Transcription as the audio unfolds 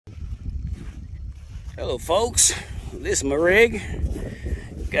Hello folks, this is my rig.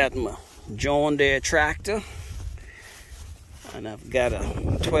 Got my John Deere tractor and I've got a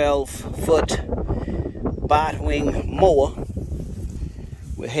 12-foot batwing mower.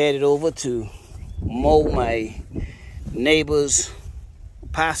 We're headed over to mow my neighbor's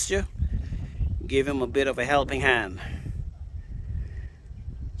pasture, give him a bit of a helping hand.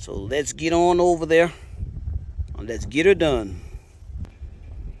 So let's get on over there and let's get her done.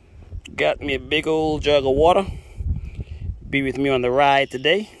 Got me a big old jug of water. Be with me on the ride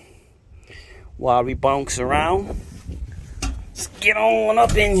today while we bounce around. Let's get on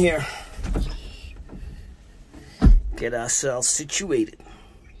up in here. Get ourselves situated.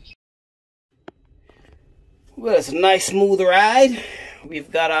 Well, it's a nice smooth ride.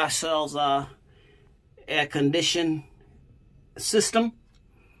 We've got ourselves our air conditioning system.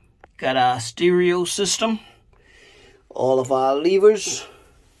 Got our stereo system. All of our levers.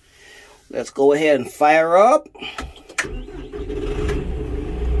 Let's go ahead and fire up.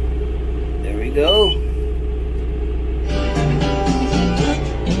 There we go.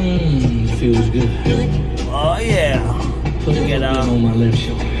 Feels good. Oh yeah. Get our on my left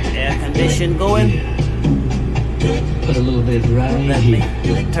shoulder. Air condition going. Put a little bit right Let me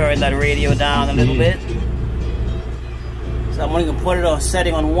turn that radio down a little bit. So I'm going to put it on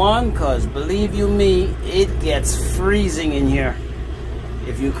setting on 1 because believe you me, it gets freezing in here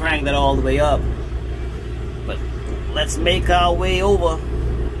if you crank that all the way up. But let's make our way over.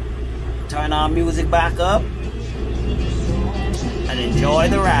 Turn our music back up and enjoy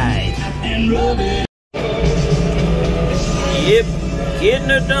the ride. Yep, getting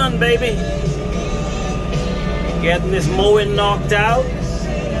her done, baby. Getting this mowing knocked out.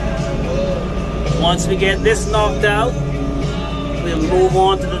 Once we get this knocked out, we'll move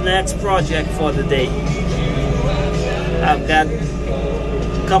on to the next project for the day. I've got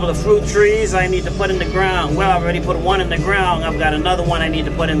a couple of fruit trees I need to put in the ground. Well, I've already put one in the ground. I've got another one I need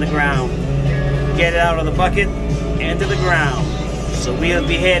to put in the ground. Get it out of the bucket, into the ground. So we'll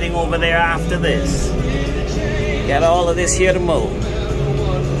be heading over there after this. Got all of this here to mow.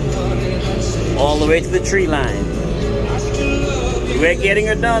 All the way to the tree line. We're getting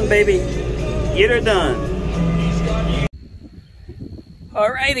her done, baby. Get her done.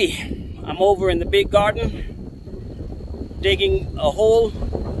 Alrighty, I'm over in the big garden digging a hole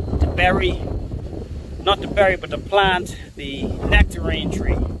to bury, not to bury, but to plant the nectarine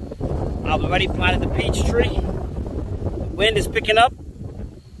tree. I've already planted the peach tree. The wind is picking up.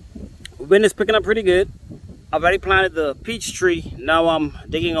 The wind is picking up pretty good. I've already planted the peach tree. Now I'm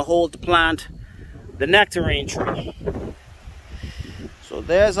digging a hole to plant the nectarine tree. So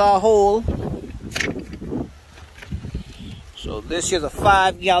there's our hole. So this is a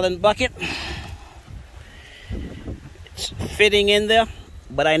 5-gallon bucket. It's fitting in there,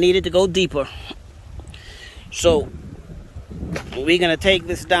 but I needed to go deeper. So we're gonna take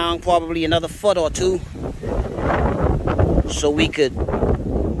this down probably another foot or two so we could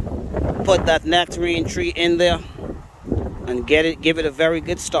put that nectarine tree in there and give it a very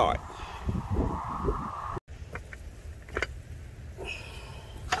good start.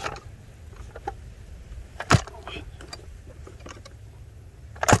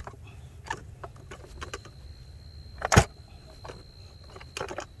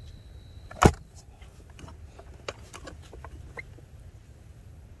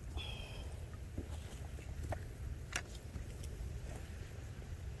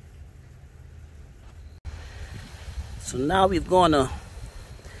 So now we're gonna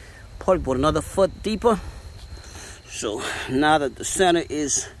probably put another foot deeper. So now that the center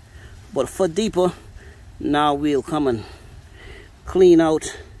is about a foot deeper, now we'll come and clean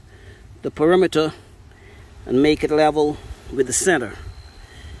out the perimeter and make it level with the center.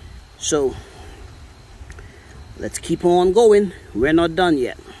 So let's keep on going. We're not done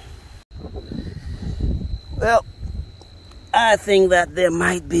yet. Well, I think that there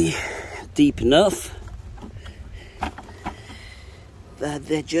might be deep enough.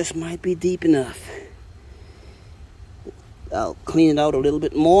 That just might be deep enough. I'll clean it out a little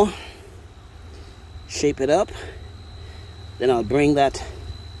bit more, shape it up, then I'll bring that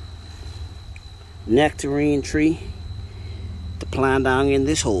nectarine tree to plant down in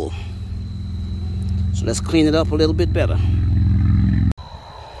this hole. So let's clean it up a little bit better.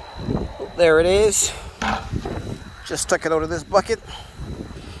 There it is. Just took it out of this bucket.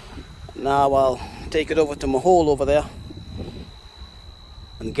 Now I'll take it over to my hole over there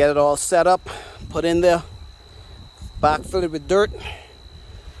and get it all set up, put in there, backfill it with dirt,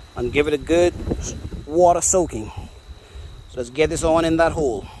 and give it a good water soaking. So let's get this on in that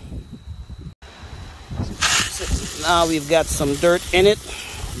hole. So now we've got some dirt in it.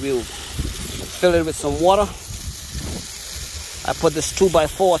 We'll fill it with some water. I put this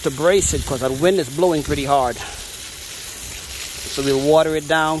 2x4 to brace it because that wind is blowing pretty hard. So we'll water it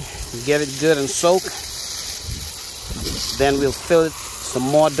down, get it good and soak. Then we'll fill it some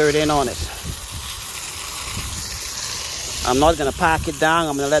more dirt in on it. I'm not going to pack it down.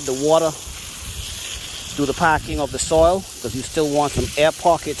 I'm going to let the water do the packing of the soil because you still want some air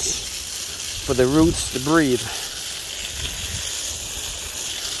pockets for the roots to breathe.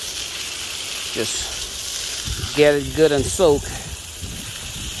 Just get it good and soak,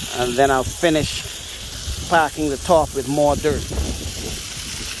 and then I'll finish packing the top with more dirt.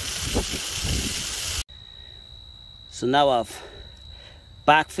 So now I've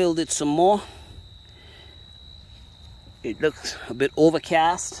backfilled it some more. It looks a bit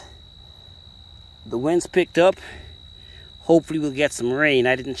overcast. The wind's picked up. Hopefully we'll get some rain.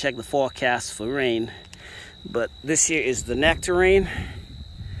 I didn't check the forecast for rain, but this here is the nectarine.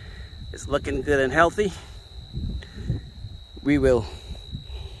 It's looking good and healthy. We will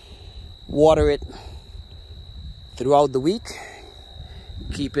water it throughout the week,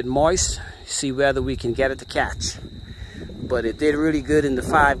 keep it moist, see whether we can get it to catch. But it did really good in the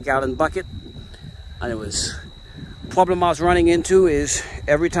 5-gallon bucket. And it was, problem I was running into is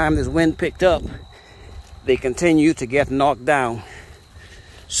every time this wind picked up, they continue to get knocked down.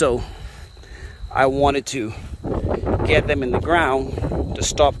 So I wanted to get them in the ground to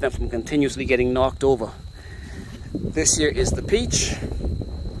stop them from continuously getting knocked over. This here is the peach.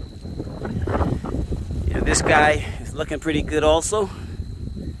 Yeah, this guy is looking pretty good also.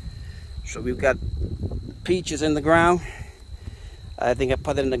 So we've got peaches in the ground. I think I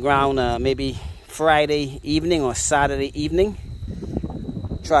put it in the ground maybe Friday evening or Saturday evening.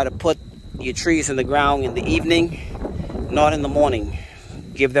 Try to put your trees in the ground in the evening, not in the morning.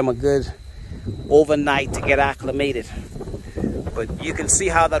 Give them a good overnight to get acclimated. But you can see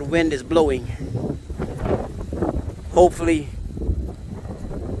how that wind is blowing. Hopefully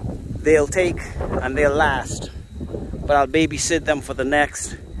they'll take and they'll last. But I'll babysit them for the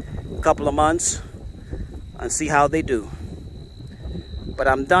next couple of months and see how they do. But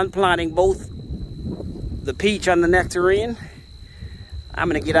I'm done planting both the peach and the nectarine. I'm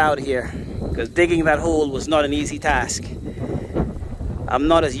gonna get out of here because digging that hole was not an easy task. I'm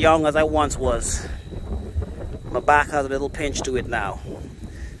not as young as I once was. My back has a little pinch to it now.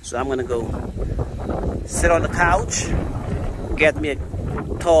 So I'm gonna go sit on the couch, get me a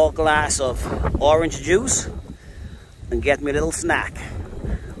tall glass of orange juice, and get me a little snack.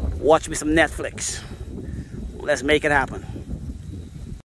 Watch me some Netflix. Let's make it happen.